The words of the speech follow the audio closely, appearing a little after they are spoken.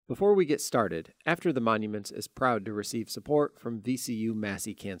Before we get started, After the Monuments is proud to receive support from VCU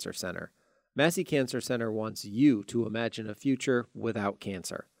Massey Cancer Center. Massey Cancer Center wants you to imagine a future without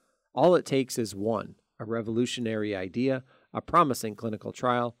cancer. All it takes is one, a revolutionary idea, a promising clinical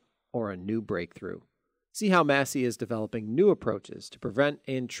trial, or a new breakthrough. See how Massey is developing new approaches to prevent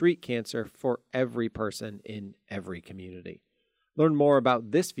and treat cancer for every person in every community. Learn more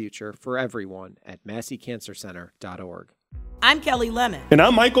about this future for everyone at masseycancercenter.org. I'm Kelly Lemon. And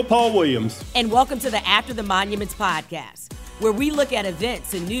I'm Michael Paul Williams. And welcome to the After the Monuments podcast, where we look at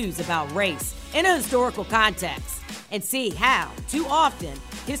events and news about race in a historical context and see how, too often,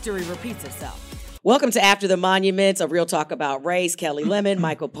 history repeats itself. Welcome to After the Monuments, a real talk about race. Kelly Lemon,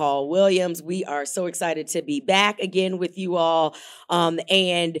 Michael Paul Williams. We are so excited to be back again with you all.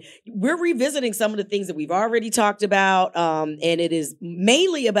 And we're revisiting some of the things that we've already talked about. And it is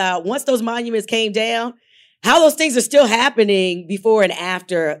mainly about once those monuments came down, how those things are still happening before and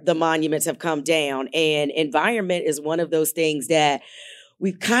after the monuments have come down. And environment is one of those things that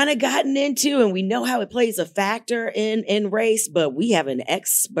we've kind of gotten into, and we know how it plays a factor in race, but we have an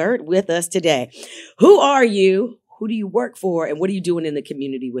expert with us today. Who are you? Who do you work for? And what are you doing in the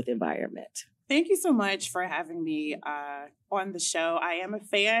community with environment? Thank you so much for having me on the show. I am a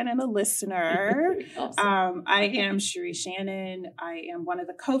fan and a listener. Awesome. I am Cherie Shannon. I am one of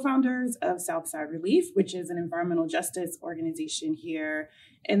the co-founders of Southside Relief, which is an environmental justice organization here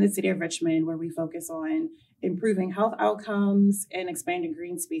in the city of Richmond, where we focus on improving health outcomes and expanding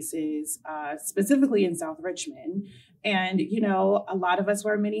green spaces, specifically in South Richmond. And, you know, a lot of us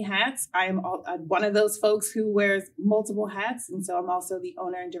wear many hats. I am one of those folks who wears multiple hats. And so I'm also the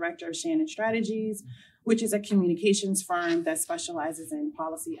owner and director of Shannon Strategies, which is a communications firm that specializes in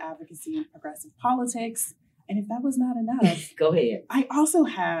policy advocacy and progressive politics. And if that was not enough, go ahead. I also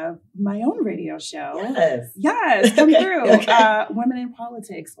have my own radio show. Yes, come okay. through. Okay. Women in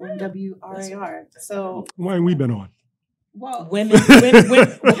Politics on WRAR. So, Why ain't we been on? well, Women,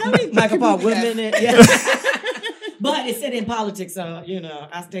 Michael Paul, women, yeah. But it said in politics, so, you know,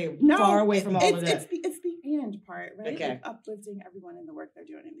 I stay far away from all of that. It's the and part, right? Okay. Like uplifting everyone in the work they're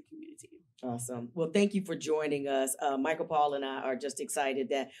doing in the community. Awesome. Well, thank you for joining us. Michael Paul and I are just excited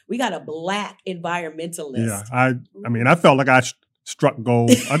that we got a Black environmentalist. Yeah, I mean, I felt like I struck gold.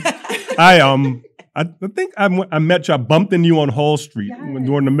 I think I met you. I bumped into you on Hall Street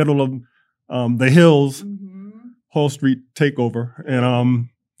during the middle of the Hills Hall Street takeover, and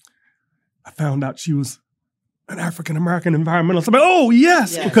I found out she was an African-American environmentalist. I'm like, oh,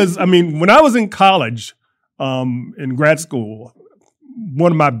 yes. Because, I mean, when I was in college, in grad school,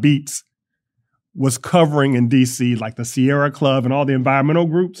 one of my beats was covering in D.C. like the Sierra Club and all the environmental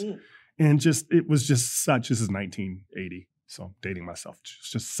groups. And it was just such, this is 1980, so I'm dating myself.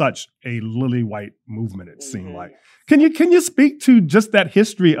 It's just such a lily white movement, it seemed like. Can you speak to just that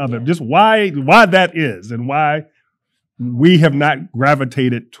history of it, just why that is and why we have not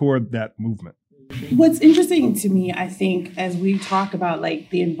gravitated toward that movement? What's interesting to me, I think, as we talk about like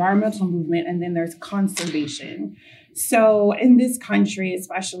the environmental movement and then there's conservation. So in this country,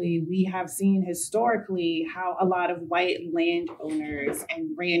 especially, we have seen historically how a lot of white landowners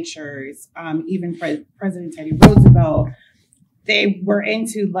and ranchers, even President Teddy Roosevelt, they were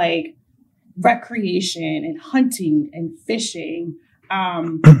into like recreation and hunting and fishing.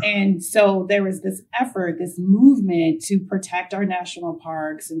 And so there was this effort, this movement to protect our national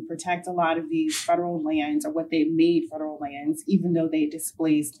parks and protect a lot of these federal lands, or what they made federal lands, even though they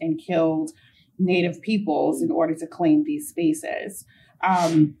displaced and killed Native peoples in order to claim these spaces.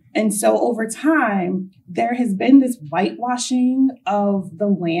 And so over time, there has been this whitewashing of the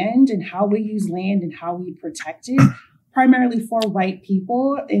land and how we use land and how we protect it, primarily for white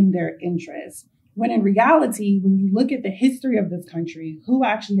people in their interests. When in reality, when you look at the history of this country, who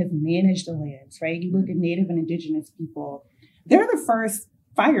actually has managed the lands, right? You look at Native and Indigenous people, they're the first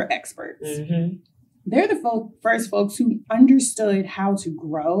fire experts. They're the first folks who understood how to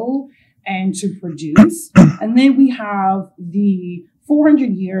grow and to produce. And then we have the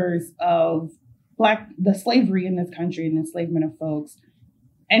 400 years of the slavery in this country and enslavement of folks.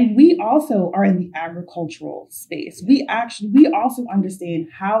 And we also are in the agricultural space. We also understand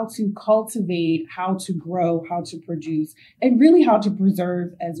how to cultivate, how to grow, how to produce, and really how to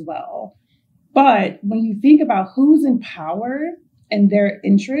preserve as well. But when you think about who's in power and their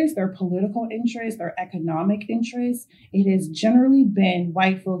interests, their political interests, their economic interests, it has generally been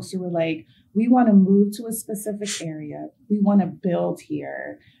white folks who were like, we want to move to a specific area. We want to build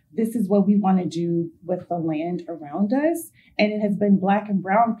here. This is what we want to do with the land around us. And it has been Black and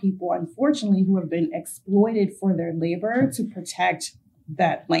brown people, unfortunately, who have been exploited for their labor to protect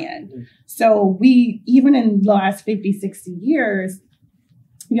that land. So we, even in the last 50, 60 years,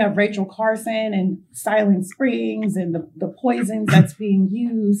 You have Rachel Carson and Silent Springs and the poisons that's being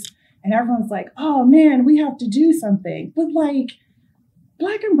used. And everyone's like, oh man, we have to do something. But like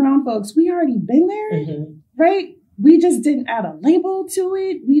Black and brown folks, we already been there, right? We just didn't add a label to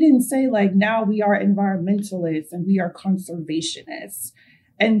it. We didn't say like, now we are environmentalists and we are conservationists.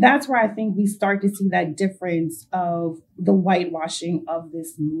 And that's where I think we start to see that difference of the whitewashing of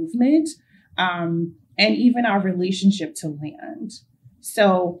this movement, and even our relationship to land.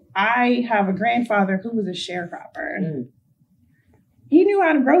 So I have a grandfather who was a sharecropper. He knew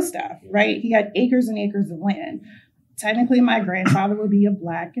how to grow stuff, right? He had acres and acres of land. Technically, my grandfather would be a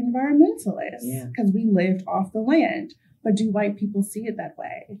Black environmentalist because we lived off the land. But do white people see it that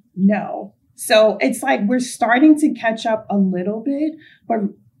way? No. So it's like we're starting to catch up a little bit. But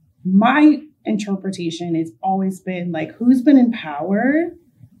my interpretation has always been like who's been in power,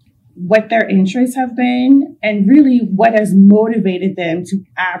 what their interests have been, and really what has motivated them to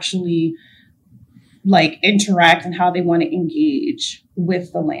actually like interact and how they want to engage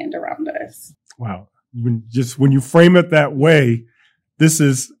with the land around us. Wow. When you frame it that way, this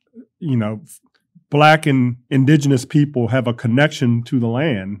is, Black and indigenous people have a connection to the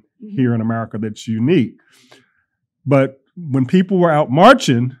land here in America that's unique. But when people were out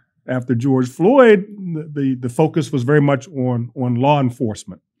marching after George Floyd, the focus was very much on law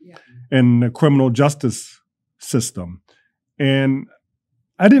enforcement and the criminal justice system. And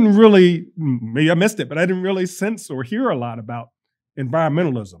I didn't really, maybe I missed it, but I didn't really sense or hear a lot about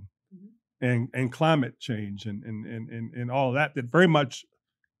environmentalism and climate change and all of that very much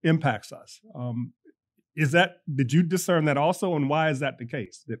impacts us. Did you discern that also? And why is that the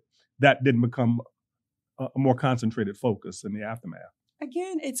case? That didn't become a more concentrated focus in the aftermath?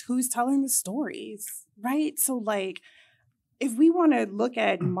 Again, it's who's telling the stories, right? So like, if we want to look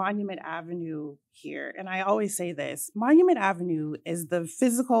at Monument Avenue here, and I always say this, Monument Avenue is the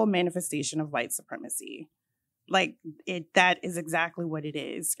physical manifestation of white supremacy. Like that is exactly what it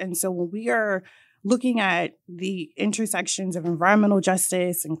is. And so when we are looking at the intersections of environmental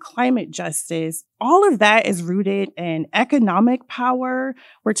justice and climate justice, all of that is rooted in economic power.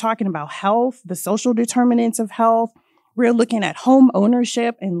 We're talking about health, the social determinants of health. We're looking at home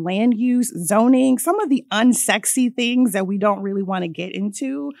ownership and land use, zoning, some of the unsexy things that we don't really want to get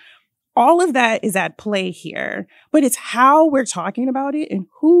into. All of that is at play here, but it's how we're talking about it and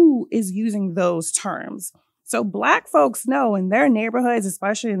who is using those terms. So Black folks know in their neighborhoods,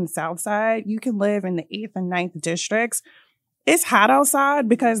 especially in the South Side, you can live in the 8th and 9th districts. It's hot outside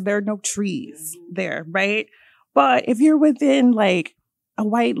because there are no trees there, right? But if you're within like a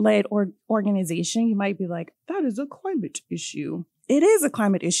white-led organization, you might be like, that is a climate issue. It is a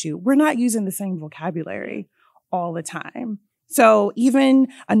climate issue. We're not using the same vocabulary all the time. So even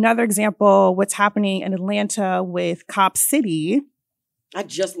another example, what's happening in Atlanta with Cop City. I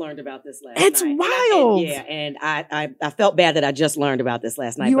just learned about this last night. It's wild. And I felt bad that I just learned about this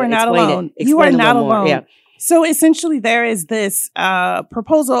last night. You are not alone. You are not alone. Yeah. So essentially there is this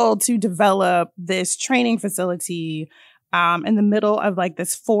proposal to develop this training facility in the middle of like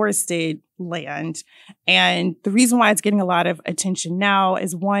this forested land. And the reason why it's getting a lot of attention now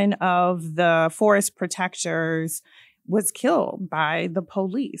is one of the forest protectors was killed by the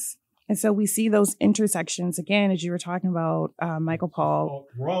police. And so we see those intersections again, as you were talking about, Michael Paul.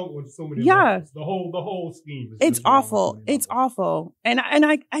 Wrong with so many. Yeah, levels. The whole scheme. It's awful. It's awful. And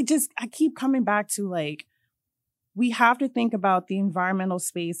I keep coming back to like, we have to think about the environmental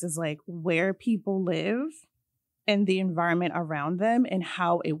space as like where people live and the environment around them and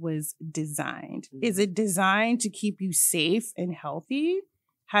how it was designed. Mm-hmm. Is it designed to keep you safe and healthy?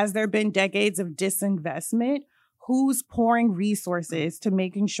 Has there been decades of disinvestment? Who's pouring resources to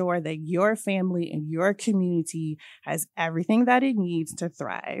making sure that your family and your community has everything that it needs to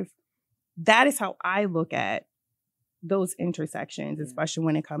thrive? That is how I look at those intersections, especially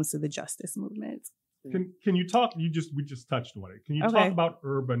when it comes to the justice movement. Can you talk? We just touched on it. Can you talk about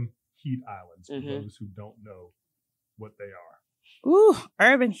urban heat islands for those who don't know what they are? Ooh,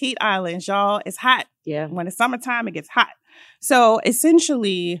 urban heat islands, y'all. It's hot. Yeah. When it's summertime, it gets hot. So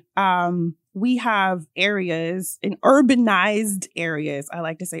essentially, we have areas in urbanized areas. I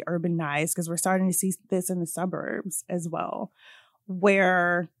like to say urbanized because we're starting to see this in the suburbs as well,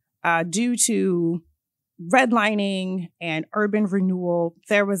 where due to redlining and urban renewal,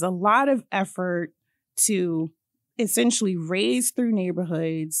 there was a lot of effort to essentially raise through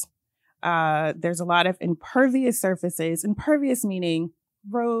neighborhoods. There's a lot of impervious surfaces, impervious meaning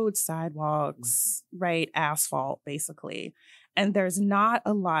roads, sidewalks, right? Asphalt, basically. And there's not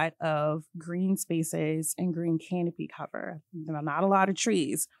a lot of green spaces and green canopy cover. Not a lot of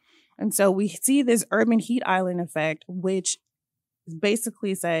trees. And so we see this urban heat island effect, which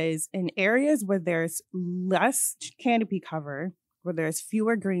basically says in areas where there's less canopy cover, where there's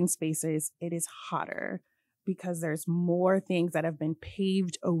fewer green spaces, it is hotter because there's more things that have been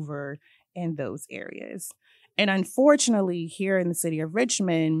paved over in those areas. And unfortunately, here in the city of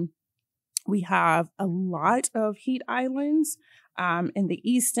Richmond, we have a lot of heat islands in the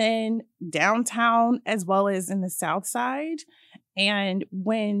East End, downtown, as well as in the South Side. And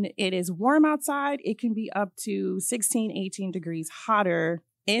when it is warm outside, it can be up to 16, 18 degrees hotter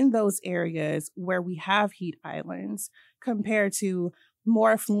in those areas where we have heat islands compared to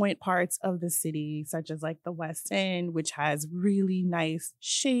more affluent parts of the city, such as like the West End, which has really nice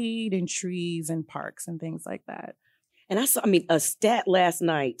shade and trees and parks and things like that. And a stat last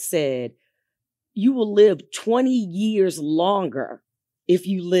night said you will live 20 years longer if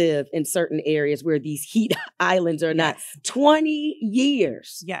you live in certain areas where these heat islands are not. 20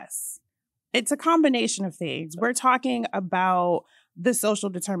 years. Yes. It's a combination of things. We're talking about the social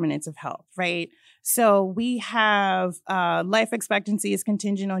determinants of health, right? So we have life expectancy is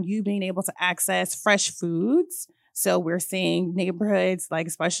contingent on you being able to access fresh foods. So we're seeing neighborhoods, like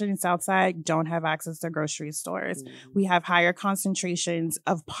especially in Southside, don't have access to grocery stores. Mm-hmm. We have higher concentrations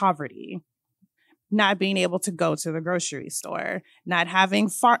of poverty, not being able to go to the grocery store, not having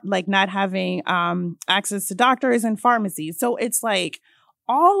access to doctors and pharmacies. So it's like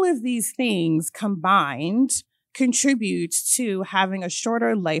all of these things combined contribute to having a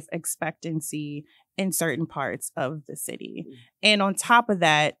shorter life expectancy in certain parts of the city. Mm-hmm. And on top of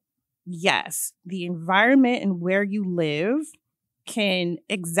that, yes, the environment and where you live can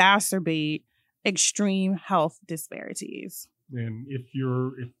exacerbate extreme health disparities. And if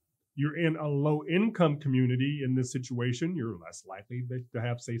you're in a low income community in this situation, you're less likely to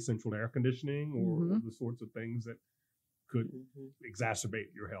have, say, central air conditioning or the sorts of things that could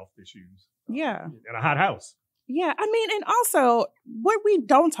exacerbate your health issues. Yeah. In a hot house. Yeah, I mean, and also what we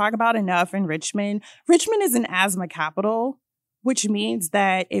don't talk about enough in Richmond is an asthma capital, which means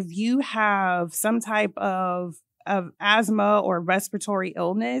that if you have some type of asthma or respiratory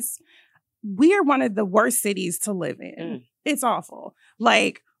illness, we are one of the worst cities to live in. It's awful.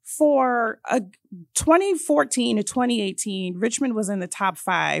 Like for 2014 to 2018, Richmond was in the top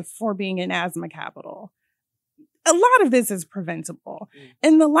 5 for being an asthma capital. A lot of this is preventable.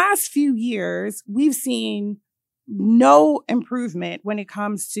 In the last few years, we've seen no improvement when it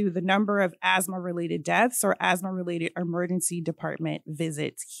comes to the number of asthma-related deaths or asthma-related emergency department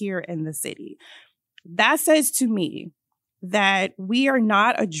visits here in the city. That says to me that we are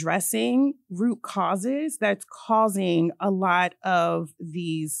not addressing root causes that's causing a lot of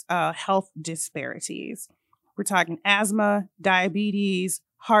these health disparities. We're talking asthma, diabetes,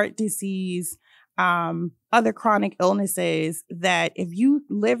 heart disease, other chronic illnesses that if you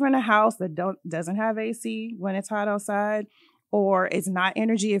live in a house that doesn't have AC when it's hot outside, or is not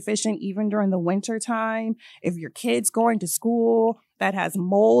energy efficient even during the winter time, if your kid's going to school that has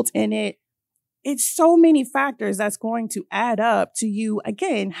mold in it, it's so many factors that's going to add up to you,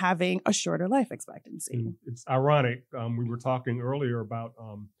 again, having a shorter life expectancy. And it's ironic. We were talking earlier about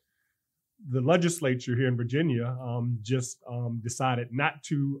the legislature here in Virginia just decided not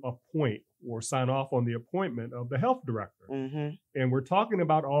to appoint or sign off on the appointment of the health director. Mm-hmm. And we're talking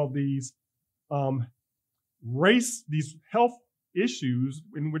about all these these health issues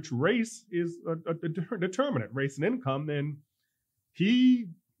in which race is a determinant, race and income. And he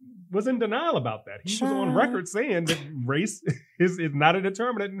was in denial about that. He was on record saying that race is not a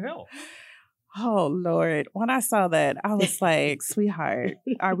determinant in health. Oh, Lord. When I saw that, I was like, sweetheart,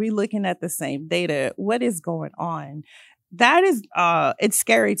 are we looking at the same data? What is going on? That is, it's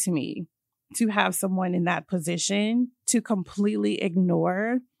scary to me to have someone in that position to completely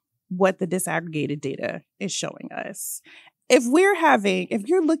ignore what the disaggregated data is showing us. If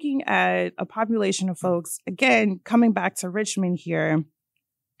you're looking at a population of folks, again, coming back to Richmond here,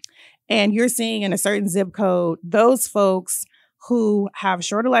 and you're seeing in a certain zip code, those folks who have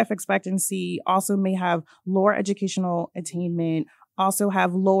shorter life expectancy also may have lower educational attainment, also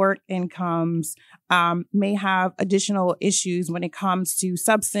have lower incomes, may have additional issues when it comes to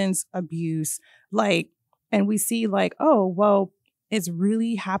substance abuse. And we see oh, well, it's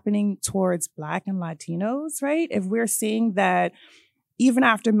really happening towards Black and Latinos, right? If we're seeing that even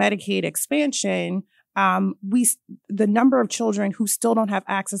after Medicaid expansion, the number of children who still don't have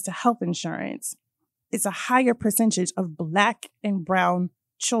access to health insurance, it's a higher percentage of Black and brown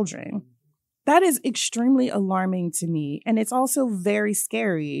children. That is extremely alarming to me. And it's also very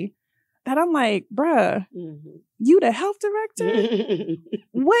scary that I'm like, bruh, you the health director?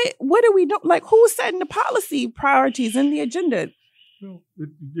 What are we doing? Who's setting the policy priorities in the agenda? Well,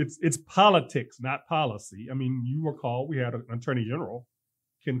 it's politics, not policy. I mean, you recall we had an Attorney General,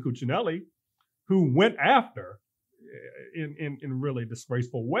 Ken Cuccinelli, who went after, in a really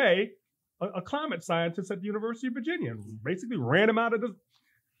disgraceful way, a climate scientist at the University of Virginia, and basically ran him out of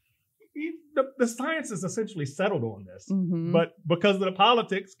the science is essentially settled on this. Mm-hmm. But because of the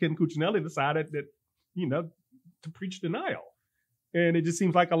politics, Ken Cuccinelli decided that, to preach denial. And it just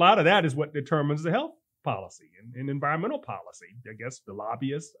seems like a lot of that is what determines the health policy and environmental policy. I guess the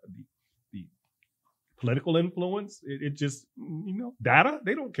lobbyists, the political influence, it just, data,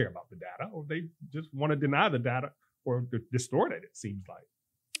 they don't care about the data, or they just want to deny the data or distort it seems like.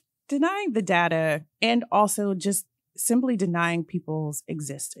 Denying the data and also just simply denying people's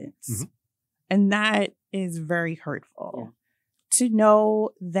existence. Mm-hmm. And that is very hurtful. Yeah. To know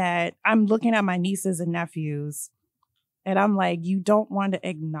that I'm looking at my nieces and nephews and I'm like, you don't want to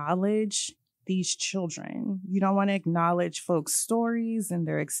acknowledge these children. You don't want to acknowledge folks' stories and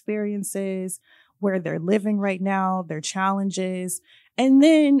their experiences, where they're living right now, their challenges. And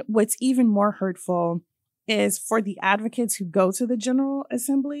then what's even more hurtful is for the advocates who go to the General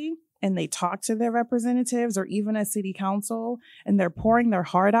Assembly and they talk to their representatives or even at City Council and they're pouring their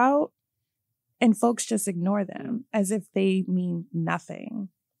heart out and folks just ignore them as if they mean nothing.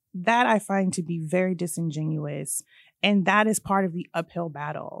 That I find to be very disingenuous. And that is part of the uphill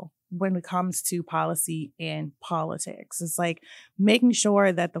battle when it comes to policy and politics. It's like making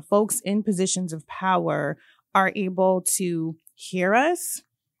sure that the folks in positions of power are able to hear us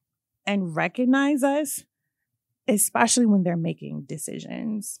and recognize us, especially when they're making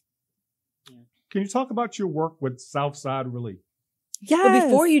decisions. Can you talk about your work with Southside Relief? Yes. But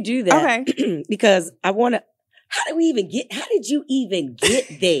before you do that, Okay. because I want to, how did you even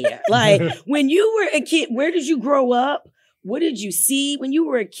get there? Like when you were a kid, where did you grow up? What did you see when you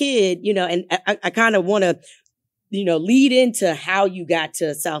were a kid? And I kind of want to, lead into how you got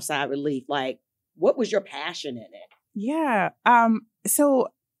to Southside Relief. Like, what was your passion in it? Yeah. So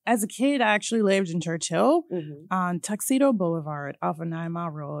as a kid, I actually lived in Churchill on Tuxedo Boulevard off of 9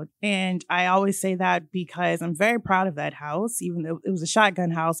 Mile Road. And I always say that because I'm very proud of that house, even though it was a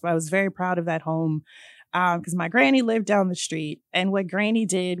shotgun house, but I was very proud of that home because my granny lived down the street. And what granny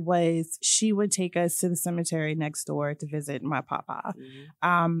did was she would take us to the cemetery next door to visit my papa.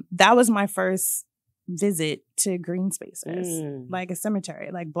 That was my first visit to green spaces, like a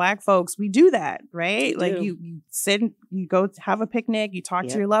cemetery. Like Black folks, we do that, right? Like you sit, you go have a picnic, you talk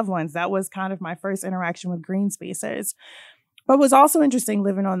to your loved ones. That was kind of my first interaction with green spaces. But what was also interesting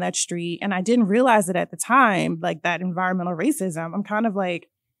living on that street, and I didn't realize it at the time, like that environmental racism, I'm kind of like,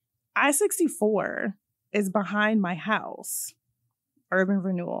 I-64 is behind my house. Urban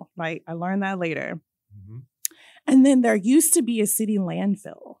renewal, right? I learned that later. And then there used to be a city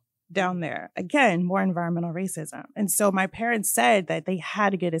landfill down there. Again, more environmental racism. And so my parents said that they had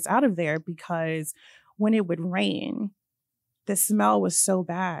to get us out of there because when it would rain, the smell was so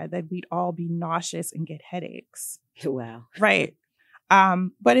bad that we'd all be nauseous and get headaches. Wow. Right.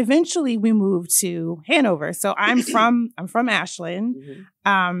 But eventually we moved to Hanover. So I'm from Ashland.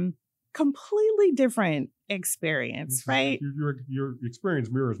 Completely different experience, right? Your experience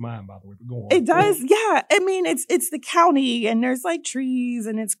mirrors mine, by the way. But go on. It does, yeah. I mean, it's the county, and there's like trees,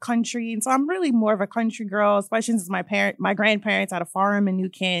 and it's country, and so I'm really more of a country girl, especially since my grandparents had a farm in New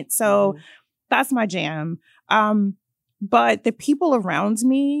Kent, so that's my jam. But the people around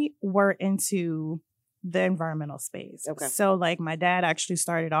me were into the environmental space. Okay. So like my dad actually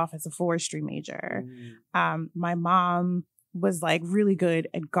started off as a forestry major. My mom was like really good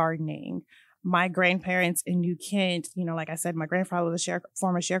at gardening. My grandparents in New Kent, like I said, my grandfather was a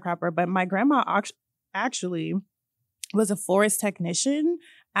former sharecropper, but my grandma actually was a forest technician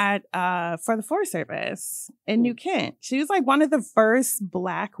for the Forest Service in New Kent. She was like one of the first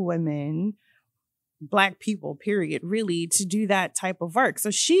Black women, Black people, period, really, to do that type of work.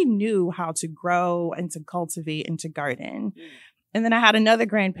 So she knew how to grow and to cultivate and to garden. And then I had another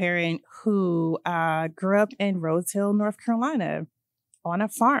grandparent who grew up in Rose Hill, North Carolina, on a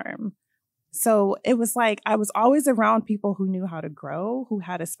farm. So it was like I was always around people who knew how to grow, who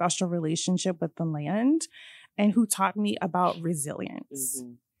had a special relationship with the land, and who taught me about resilience.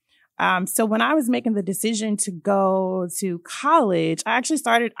 So when I was making the decision to go to college, I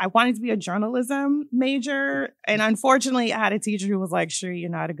wanted to be a journalism major. And unfortunately, I had a teacher who was like, "Sure, you're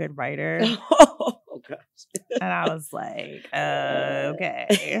not a good writer." Oh, gosh. And I was like,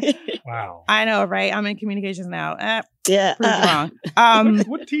 okay. Wow. I know, right? I'm in communications now. Yeah. Proved wrong.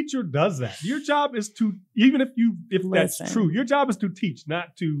 What teacher does that? Your job is to, even if that's true, your job is to teach,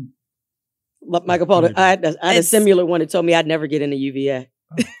 not to. Michael Paul, I had a similar one that told me I'd never get into UVA.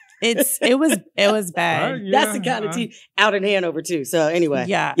 It was bad. That's the kind of tea out in Hanover too. So anyway,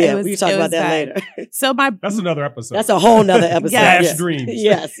 yeah, we can talk about that later. So that's another episode. That's a whole nother episode. Dash dreams.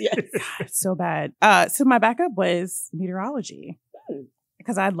 Yes. So bad. So my backup was meteorology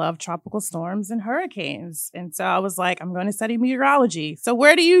because I love tropical storms and hurricanes, and so I was like, I'm going to study meteorology. So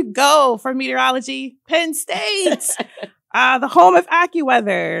where do you go for meteorology? Penn State, the home of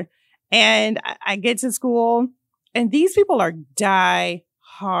AccuWeather. And I get to school, and these people are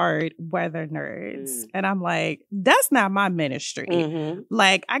die-hard weather nerds. And I'm like, that's not my ministry. Mm-hmm.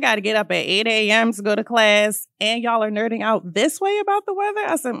 Like, I got to get up at 8 a.m. to go to class, and y'all are nerding out this way about the weather?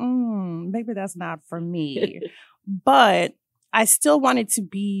 I said, maybe that's not for me. But I still wanted to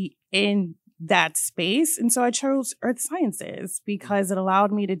be in that space. And so I chose earth sciences because it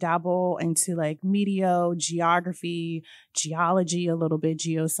allowed me to dabble into like meteo, geography, geology, a little bit,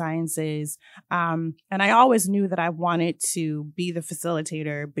 geosciences. And I always knew that I wanted to be the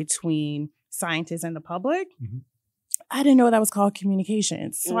facilitator between scientists and the public. Mm-hmm. I didn't know that was called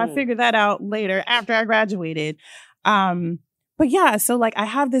communications. So I figured that out later after I graduated. But yeah, so like I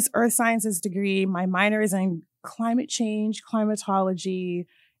have this earth sciences degree. My minor is in climate change, climatology.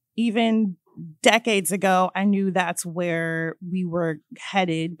 Even decades ago, I knew that's where we were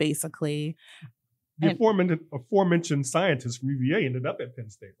headed, basically. The aforementioned scientist from UVA ended up at Penn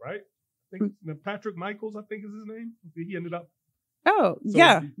State, right? I think Patrick Michaels, I think is his name. He ended up. Oh, so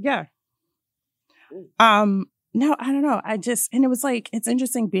yeah. No, I don't know. And it was like, it's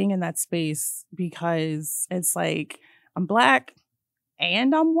interesting being in that space because it's like, I'm Black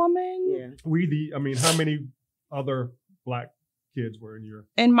and I'm woman. Yeah. How many other Black kids were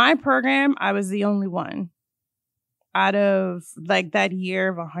in my program? I was the only one out of like that year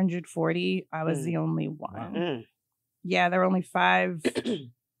of 140. I was the only one. Yeah, there were only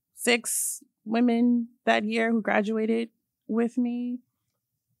 6 women that year who graduated with me.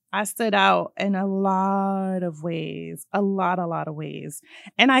 I stood out in a lot of ways, a lot of ways.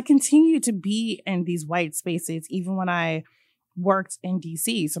 And I continue to be in these white spaces even when I worked in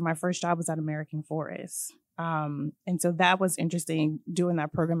DC. So my first job was at American Forest. And so that was interesting, doing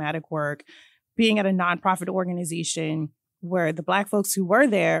that programmatic work, being at a nonprofit organization where the Black folks who were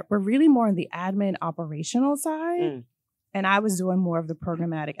there were really more on the admin operational side. And I was doing more of the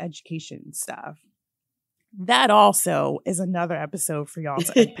programmatic education stuff. That also is another episode for y'all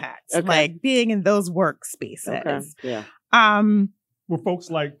to unpack. Okay. Like being in those workspaces. Okay. Yeah. Were folks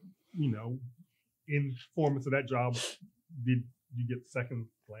like, in performance of that job, did you get second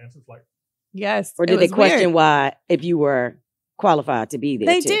glances like? Yes. Or did they question why, if you were qualified to be there?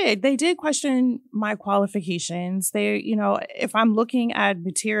 They did. They did question my qualifications. They, if I'm looking at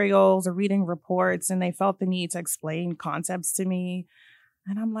materials or reading reports and they felt the need to explain concepts to me,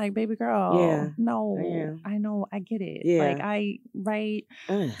 and I'm like, baby girl, no, I know, I get it. Yeah. Like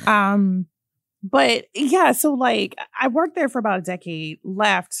but yeah, so like I worked there for about a decade,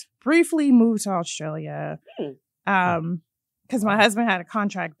 left, briefly moved to Australia. Because my husband had a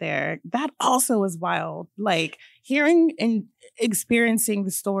contract there. That also was wild. Like hearing and experiencing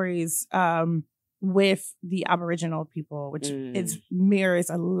the stories with the Aboriginal people, which mirrors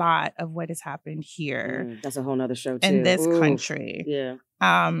a lot of what has happened here. That's a whole nother show too. In this country. Yeah.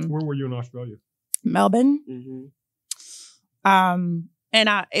 Where were you in Australia? Melbourne. Mm-hmm.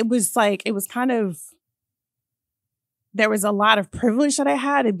 And it was kind of, there was a lot of privilege that I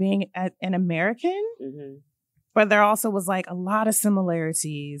had in being an American. Mm-hmm. But there also was like a lot of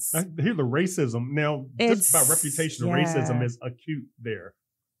similarities. I hear the racism. Now, just about reputation, racism is acute there.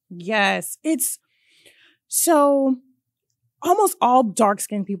 Yes. So almost all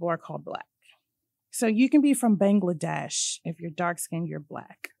dark-skinned people are called Black. So you can be from Bangladesh. If you're dark-skinned, you're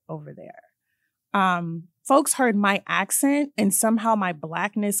Black over there. Folks heard my accent and somehow my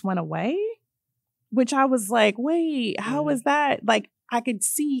Blackness went away, which I was like, wait, how is that? Like, I could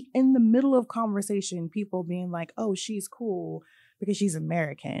see in the middle of conversation, people being like, oh, she's cool because she's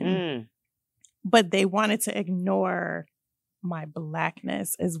American. But they wanted to ignore my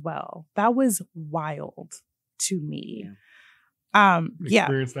Blackness as well. That was wild to me.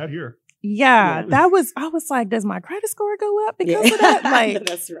 Experienced that here. Yeah, I was like, does my credit score go up because of that? Like,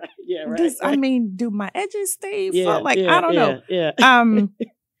 that's right. Yeah, right. Do my edges stay? I don't know. Yeah.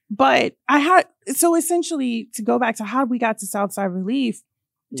 But so essentially, to go back to how we got to Southside Relief,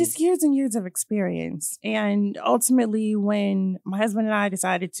 just years and years of experience. And ultimately, when my husband and I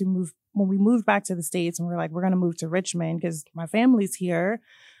decided to move, when we moved back to the States and we're like, we're going to move to Richmond because my family's here,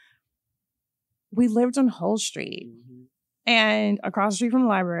 we lived on Hull Street and across the street from the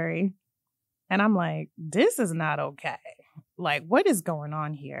library. And I'm like, this is not okay. Like, what is going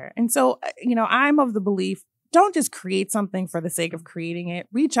on here? And so, I'm of the belief don't just create something for the sake of creating it.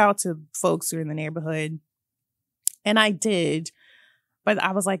 Reach out to folks who are in the neighborhood. And I did, but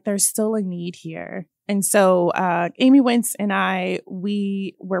I was like, there's still a need here. And so Amy Wentz and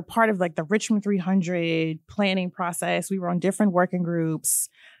we were part of like the Richmond 300 planning process. We were on different working groups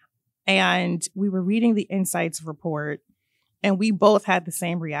and we were reading the Insights report. And we both had the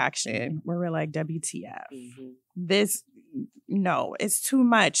same reaction where we're like, WTF. This, no, it's too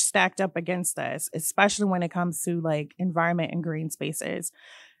much stacked up against us, especially when it comes to like environment and green spaces.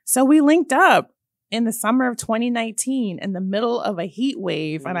 So we linked up in the summer of 2019 in the middle of a heat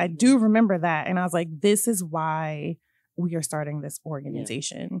wave. And I do remember that. And I was like, this is why we are starting this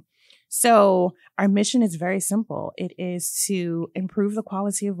organization. Yeah. So our mission is very simple. It is to improve the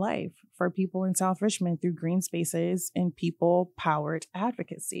quality of life for people in South Richmond through green spaces and people-powered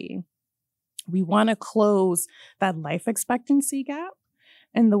advocacy. We want to close that life expectancy gap.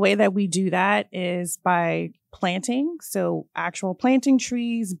 And the way that we do that is by planting. So actual planting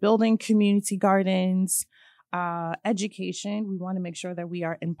trees, building community gardens, education. We want to make sure that we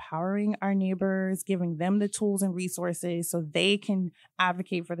are empowering our neighbors, giving them the tools and resources so they can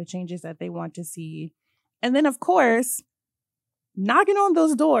advocate for the changes that they want to see. And then, of course, knocking on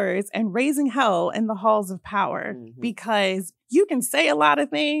those doors and raising hell in the halls of power, because you can say a lot of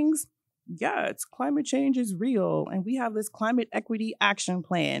things. Yeah, it's climate change is real. And we have this climate equity action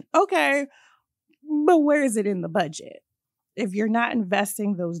plan. Okay, but where is it in the budget? If you're not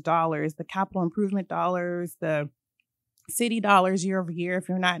investing those dollars, the capital improvement dollars, the city dollars year over year, if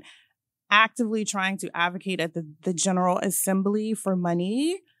you're not actively trying to advocate at the General Assembly for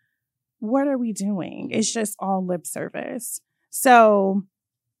money, what are we doing? It's just all lip service. So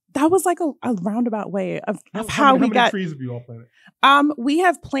that was like a roundabout way of how we got. How many trees have you all planted? We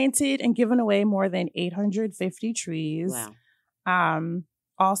have planted and given away more than 850 trees. Wow.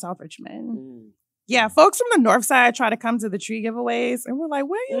 All South Richmond. Yeah, folks from the north side try to come to the tree giveaways, and we're like,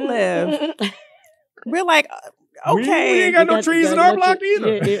 where you live? We're like, okay. We ain't got no trees in our block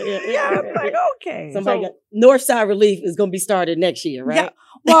either. Yeah, like, okay. North Side Relief is going to be started next year, right? Yeah.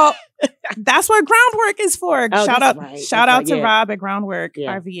 Well, that's what Groundwork is for. Shout out to Rob at Groundwork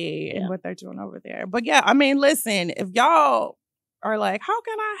RVA and what they're doing over there. But yeah, I mean, listen, if y'all are like, how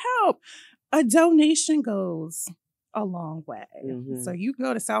can I help? A donation goes a long way. So you can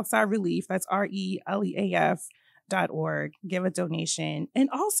go to Southside Relief, that's RELEAF.org, give a donation. And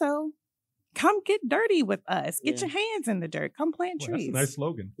also, come get dirty with us. Get your hands in the dirt. Come plant trees. That's a nice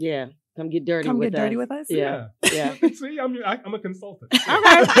slogan. Yeah. Come get dirty with us. Come get dirty with us? Yeah. See, I'm a consultant. All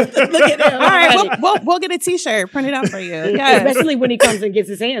right. Look at him. All right. We'll get a t-shirt printed out for you. Yes. Especially when he comes and gets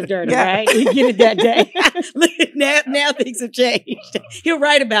his hands dirty, right? We get it that day. Look, now things have changed. He'll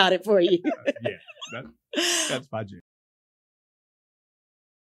write about it for you. That's my jam.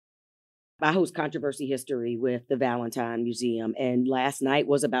 I host Controversy History with the Valentine Museum, and last night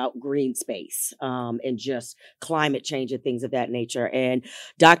was about green space and just climate change and things of that nature. And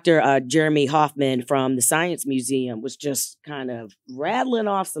Dr. Jeremy Hoffman from the Science Museum was just kind of rattling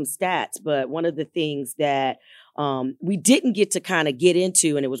off some stats, but one of the things that we didn't get to kind of get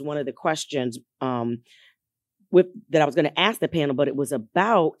into, and it was one of the questions that I was going to ask the panel, but it was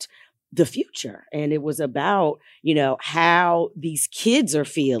about the future. And it was about, how these kids are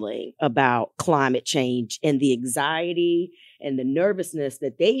feeling about climate change and the anxiety and the nervousness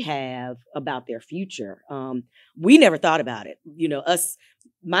that they have about their future. We never thought about it.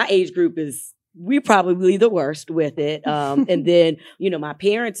 My age group we're probably the worst with it. And then, my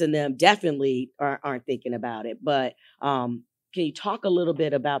parents and them definitely aren't thinking about it. But can you talk a little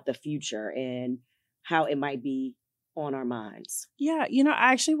bit about the future and how it might be on our minds? Yeah,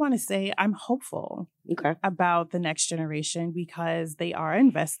 I actually want to say I'm hopeful about the next generation because they are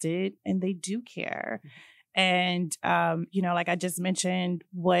invested and they do care. And, like I just mentioned,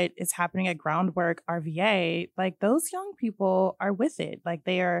 what is happening at Groundwork RVA, like those young people are with it. Like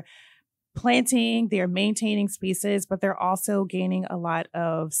they are planting, they are maintaining spaces, but they're also gaining a lot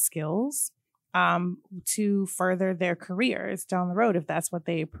of skills to further their careers down the road if that's what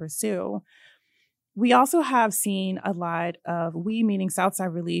they pursue. We also have seen a lot of, meaning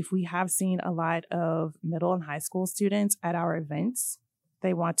Southside Relief, we have seen a lot of middle and high school students at our events.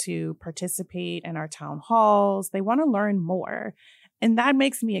 They want to participate in our town halls. They want to learn more. And that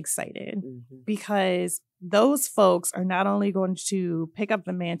makes me excited because those folks are not only going to pick up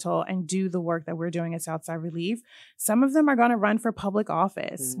the mantle and do the work that we're doing at Southside Relief, some of them are going to run for public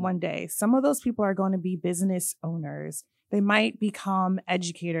office one day. Some of those people are going to be business owners. They might become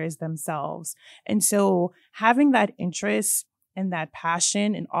educators themselves. And so having that interest and that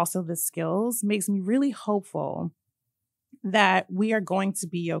passion and also the skills makes me really hopeful that we are going to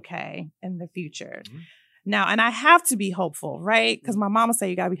be okay in the future. Now, and I have to be hopeful, right? Because my mama said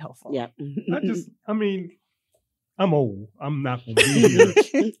you gotta be hopeful. Yeah. I'm old. I'm not going to be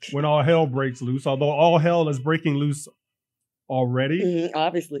here when all hell breaks loose, although all hell is breaking loose already.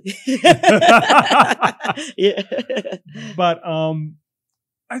 Obviously. Yeah. But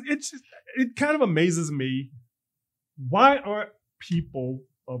it kind of amazes me. Why aren't people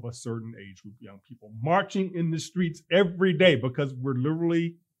of a certain age group, young people, marching in the streets every day? Because we're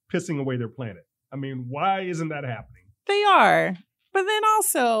literally pissing away their planet. I mean, why isn't that happening? They are. But then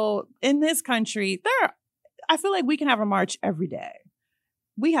also in this country, I feel like we can have a march every day.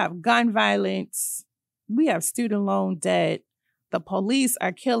 We have gun violence. We have student loan debt. The police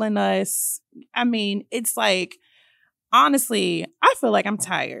are killing us. I mean, it's like, honestly, I feel like I'm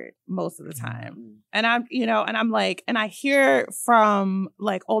tired most of the time. And and I hear from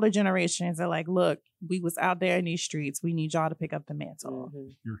like older generations that like, look, we was out there in these streets. We need y'all to pick up the mantle.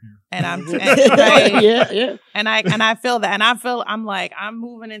 You're here. And I'm right? Yeah. And I feel that. And I'm like, I'm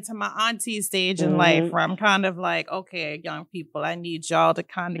moving into my auntie stage in life where I'm kind of like, okay, young people, I need y'all to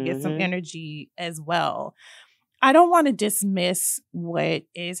kind of get some energy as well. I don't want to dismiss what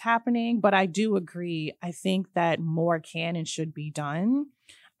is happening, but I do agree. I think that more can and should be done.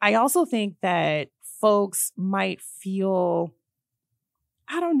 I also think that folks might feel,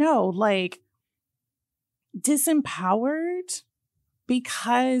 I don't know, like disempowered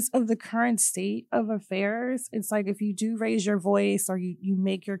because of the current state of affairs. It's like if you do raise your voice or you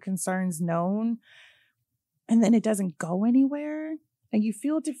make your concerns known and then it doesn't go anywhere, and you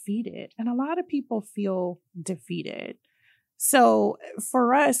feel defeated. And a lot of people feel defeated. So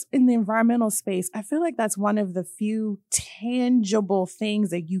for us in the environmental space, I feel like that's one of the few tangible things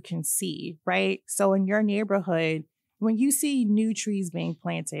that you can see, right? So in your neighborhood, when you see new trees being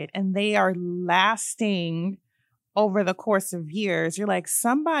planted and they are lasting over the course of years, you're like,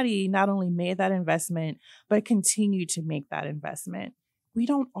 somebody not only made that investment, but continued to make that investment. We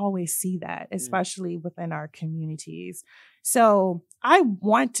don't always see that, especially within our communities. So I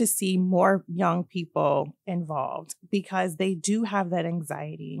want to see more young people involved because they do have that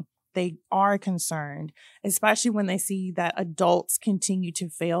anxiety. They are concerned, especially when they see that adults continue to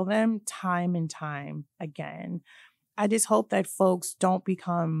fail them time and time again. I just hope that folks don't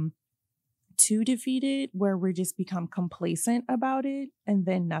become too defeated where we just become complacent about it and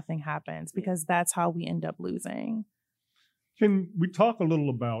then nothing happens, because that's how we end up losing. Can we talk a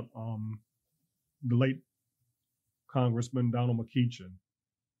little about the late Congressman Donald McEachin,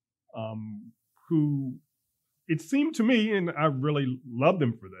 who it seemed to me, and I really loved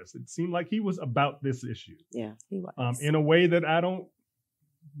him for this, it seemed like he was about this issue. Yeah, he was. In a way that I don't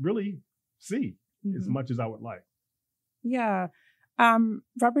really see as much as I would like. Yeah.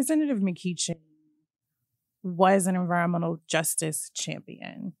 Representative McEachin was an environmental justice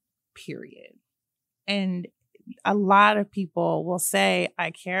champion, period. And a lot of people will say,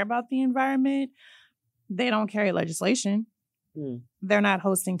 I care about the environment. They don't carry legislation. They're not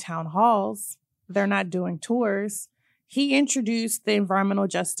hosting town halls. They're not doing tours. He introduced the Environmental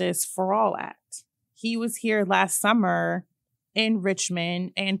Justice for All Act. He was here last summer in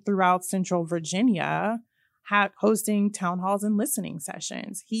Richmond and throughout Central Virginia, hosting town halls and listening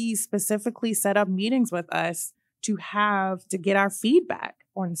sessions. He specifically set up meetings with us to get our feedback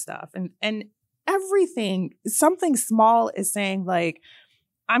on stuff. And everything, something small is saying like,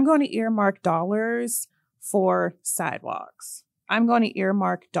 I'm going to earmark dollars for sidewalks. I'm going to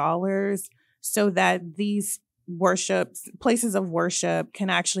earmark dollars so that these places of worship can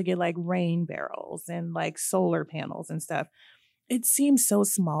actually get like rain barrels and like solar panels and stuff. It seems so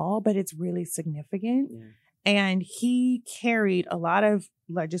small, but it's really significant. Yeah. And he carried a lot of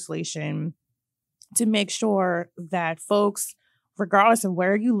legislation to make sure that folks, regardless of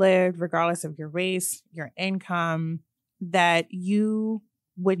where you lived, regardless of your race, your income, that you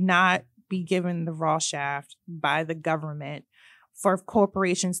would not be given the raw shaft by the government for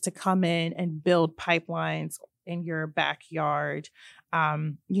corporations to come in and build pipelines in your backyard,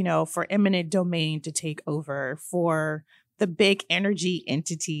 for eminent domain to take over, for the big energy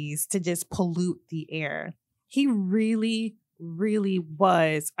entities to just pollute the air. He really, really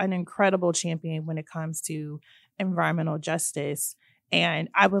was an incredible champion when it comes to environmental justice. And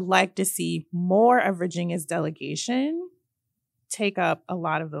I would like to see more of Virginia's delegation take up a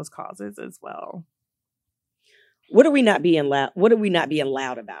lot of those causes as well. What are we not being loud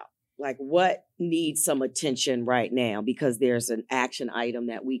about? Like, what needs some attention right now? Because there's an action item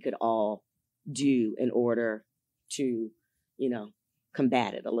that we could all do in order to,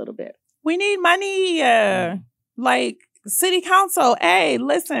 combat it a little bit. We need money. Like city council, hey,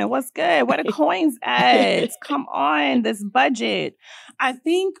 listen, what's good? Where the coins at? Come on, this budget. I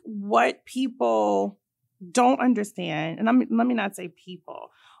think what people don't understand, and let me not say people,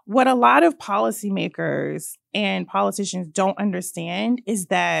 what a lot of policymakers and politicians don't understand is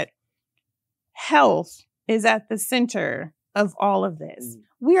that health is at the center of all of this.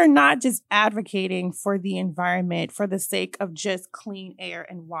 We are not just advocating for the environment for the sake of just clean air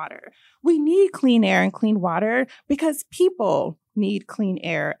and water. We need clean air and clean water because people need clean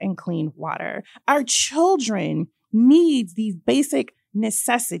air and clean water. Our children need these basic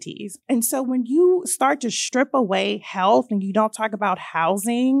necessities. And so when you start to strip away health and you don't talk about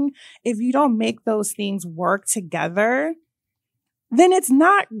housing, if you don't make those things work together, then it's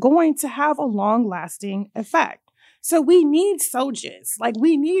not going to have a long-lasting effect. So we need soldiers. Like,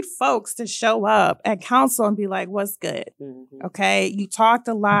 we need folks to show up at council and be like, what's good? Mm-hmm. Okay. You talked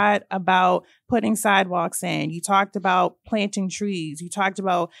a lot about putting sidewalks in. You talked about planting trees. You talked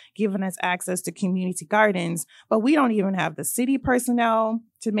about giving us access to community gardens, but we don't even have the city personnel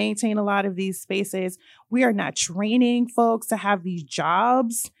to maintain a lot of these spaces. We are not training folks to have these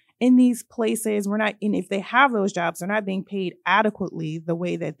jobs in these places. We're not, and if they have those jobs, they're not being paid adequately the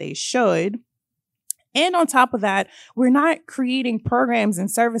way that they should. And on top of that, we're not creating programs and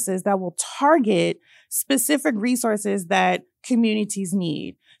services that will target specific resources that communities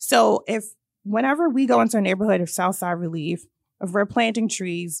need. So whenever we go into a neighborhood of Southside Relief, if we're planting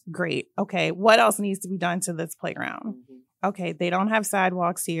trees, great. Okay, what else needs to be done to this playground? Mm-hmm. Okay, they don't have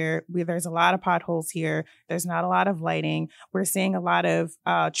sidewalks here. There's a lot of potholes here. There's not a lot of lighting. We're seeing a lot of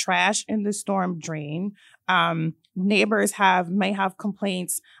trash in the storm drain. Neighbors may have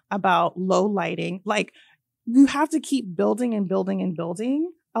complaints about low lighting. Like, you have to keep building and building and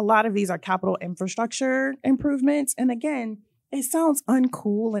building. A lot of these are capital infrastructure improvements. And again, it sounds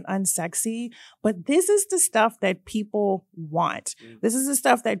uncool and unsexy, but this is the stuff that people want. This is the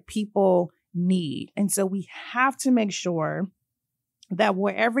stuff that people need. And so we have to make sure that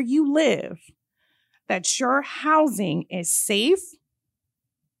wherever you live, that your housing is safe,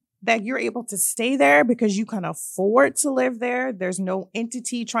 that you're able to stay there because you can afford to live there. There's no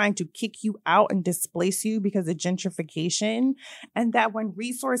entity trying to kick you out and displace you because of gentrification. And that when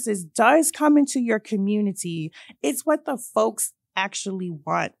resources does come into your community, it's what the folks actually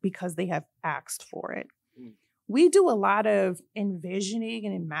want because they have asked for it. We do a lot of envisioning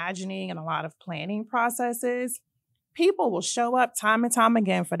and imagining and a lot of planning processes. People will show up time and time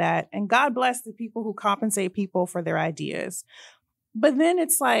again for that. And God bless the people who compensate people for their ideas. But then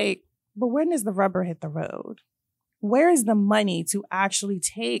it's like, but when does the rubber hit the road? Where is the money to actually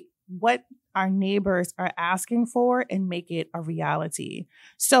take what our neighbors are asking for and make it a reality?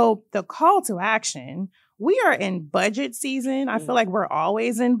 So the call to action, we are in budget season. I feel like we're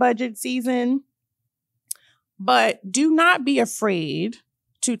always in budget season. But do not be afraid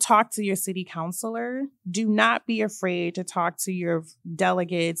to talk to your city councilor. Do not be afraid to talk to your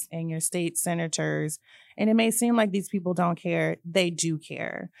delegates and your state senators. And it may seem like these people don't care. They do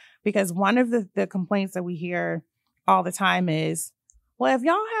care. Because one of the complaints that we hear all the time is, well, if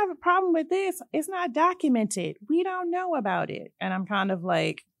y'all have a problem with this, it's not documented. We don't know about it. And I'm kind of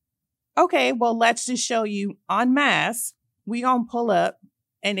like, okay, well, let's just show you en masse. We gonna pull up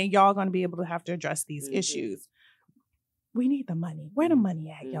and then y'all gonna be able to have to address these issues. We need the money. Where the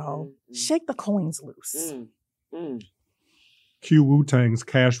money at, y'all? Shake the coins loose. Cue Wu-Tang's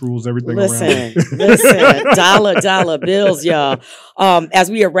cash rules everything listen, around. Listen, dollar bills, y'all. As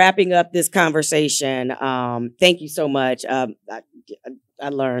we are wrapping up this conversation, thank you so much. I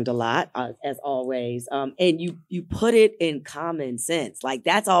learned a lot, as always. And you put it in common sense. Like,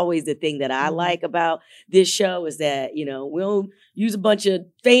 that's always the thing that I like about this show is that, we don't use a bunch of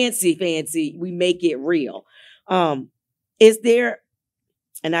fancy, we make it real. Is there,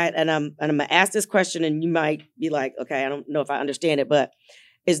 and I'm gonna ask this question, and you might be like, okay, I don't know if I understand it, but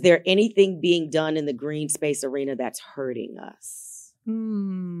is there anything being done in the green space arena that's hurting us?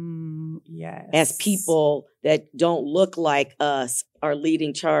 Yes. As people that don't look like us are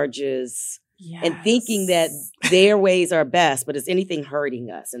leading charges and thinking that their ways are best, but is anything hurting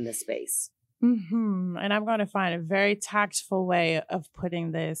us in this space? And I'm going to find a very tactful way of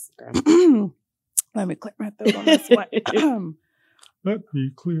putting this. Let me clear my throat on this one. Let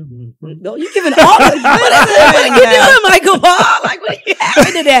me clear my throat. No, you're giving all what is it? You doing, Michael Paul? Like, what are you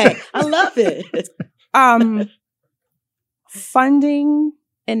having today? I love it. Funding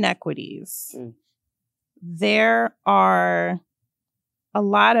inequities. There are a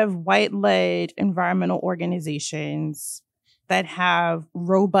lot of white-led environmental organizations that have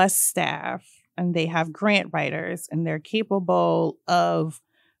robust staff and they have grant writers and they're capable of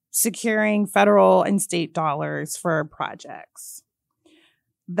securing federal and state dollars for projects.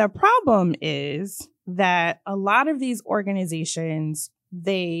 The problem is that a lot of these organizations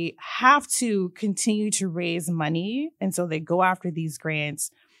they have to continue to raise money. And so they go after these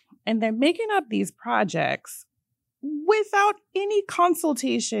grants and they're making up these projects without any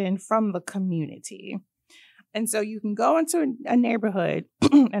consultation from the community. And so you can go into a neighborhood,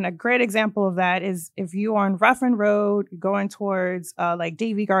 and a great example of that is if you're on Ruffin Road, going towards like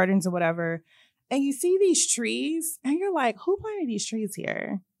Davy Gardens or whatever, and you see these trees, and you're like, who planted these trees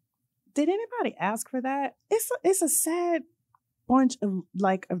here? Did anybody ask for that? It's a sad bunch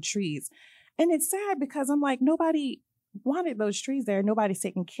of trees. And it's sad because I'm like, nobody wanted those trees there. Nobody's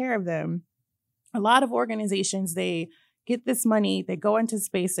taking care of them. A lot of organizations, they get this money, they go into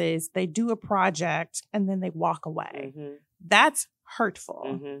spaces, they do a project, and then they walk away. Mm-hmm. That's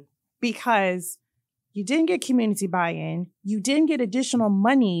hurtful because you didn't get community buy-in. You didn't get additional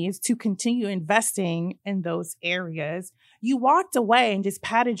monies to continue investing in those areas. You walked away and just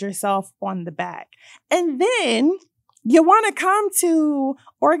patted yourself on the back. And then you want to come to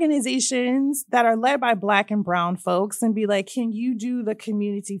organizations that are led by Black and brown folks and be like, can you do the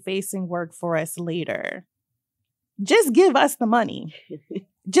community-facing work for us later? Just give us the money.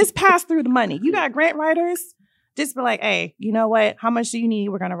 Just pass through the money. You got grant writers? Just be like, hey, you know what? How much do you need?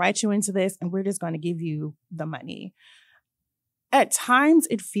 We're going to write you into this, and we're just going to give you the money. At times,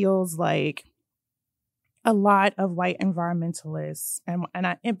 it feels like a lot of white environmentalists, and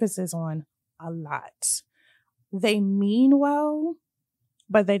I emphasis on a lot, they mean well,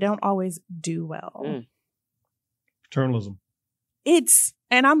 but they don't always do well. Paternalism.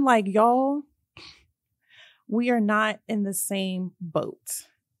 And I'm like, y'all, we are not in the same boat.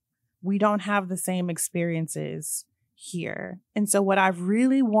 We don't have the same experiences here. And so what I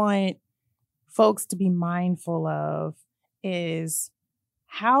really want folks to be mindful of is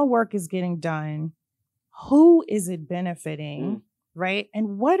how work is getting done, who is it benefiting, right?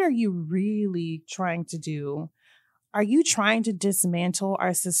 And what are you really trying to do? Are you trying to dismantle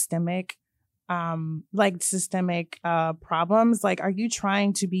our systemic problems? Like, are you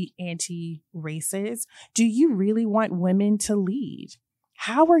trying to be anti-racist? Do you really want women to lead?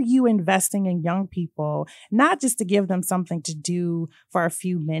 How are you investing in young people, not just to give them something to do for a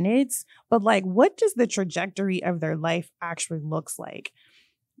few minutes, but like, what does the trajectory of their life actually looks like?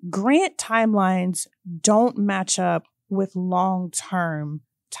 Grant timelines don't match up with long-term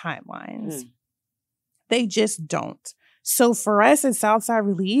timelines. They just don't. So for us at Southside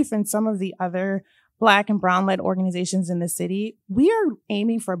Relief and some of the other Black and brown-led organizations in the city, we are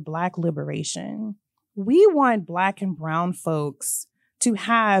aiming for Black liberation. We want Black and brown folks to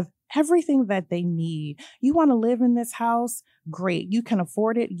have everything that they need. You want to live in this house? Great. You can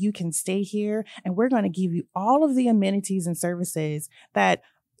afford it. You can stay here. And we're going to give you all of the amenities and services that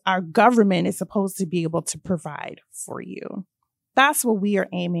our government is supposed to be able to provide for you. That's what we are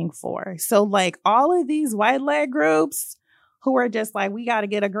aiming for. So like all of these white-led groups who are just like, we got to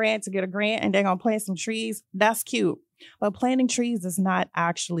get a grant and they're going to plant some trees. That's cute. But planting trees does not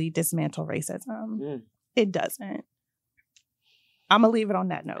actually dismantle racism. It doesn't. I'm going to leave it on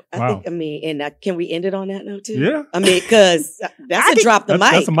that note. Can we end it on that note too? Yeah. I mean, because that's drop the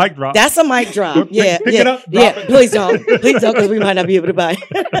mic. That's a mic drop. That's a mic drop. Pick it up. Yeah. Please don't, because we might not be able to buy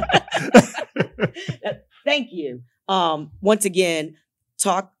it. Thank you. Once again,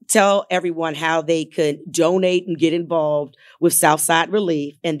 tell everyone how they could donate and get involved with Southside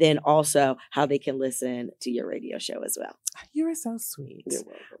Relief, and then also how they can listen to your radio show as well. You are so sweet. You're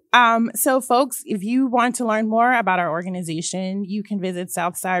welcome. So folks, if you want to learn more about our organization, you can visit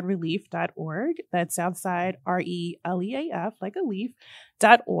southsiderelief.org. That's Southside, RELEAF, like a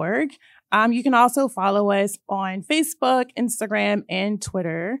leaf.org. You can also follow us on Facebook, Instagram, and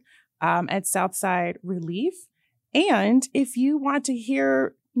Twitter at Southside Relief. And if you want to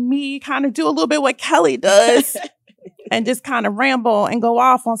hear me kind of do a little bit what Kelly does and just kind of ramble and go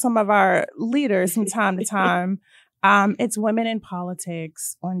off on some of our leaders from time to time, it's Women in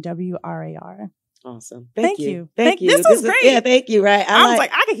Politics on WRAR. Awesome. Thank you. Thank you. This was great. Yeah, thank you. Right. I was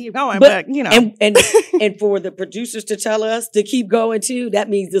like, I could keep going, but you know. And for the producers to tell us to keep going too, that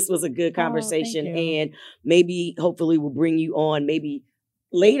means this was a good conversation. And maybe, hopefully, we'll bring you on maybe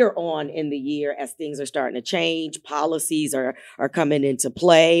later on in the year as things are starting to change, policies are coming into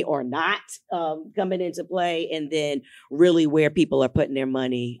play or not coming into play, and then really where people are putting their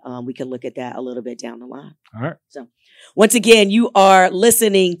money. We can look at that a little bit down the line. All right. So once again, you are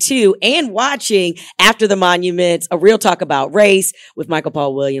listening to and watching After the Monuments, a real talk about race with Michael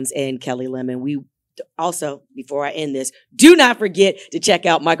Paul Williams and Kelly Lemon. We also, before I end this, do not forget to check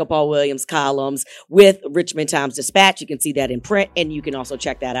out Michael Paul Williams' columns with Richmond Times-Dispatch. You can see that in print, and you can also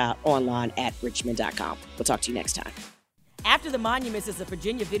check that out online at richmond.com. We'll talk to you next time. After the Monuments is a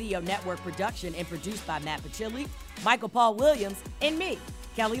Virginia Video Network production and produced by Matt Pachilli, Michael Paul Williams, and me,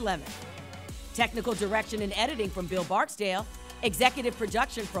 Kelly Lemon. Technical direction and editing from Bill Barksdale. Executive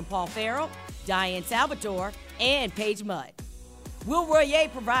production from Paul Farrell, Diane Salvatore, and Paige Mudd. Will Royer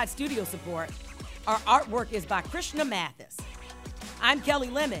provides studio support. Our artwork is by Krishna Mathis. I'm Kelly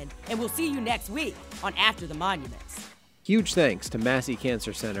Lemon, and we'll see you next week on After the Monuments. Huge thanks to Massey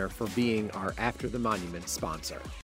Cancer Center for being our After the Monuments sponsor.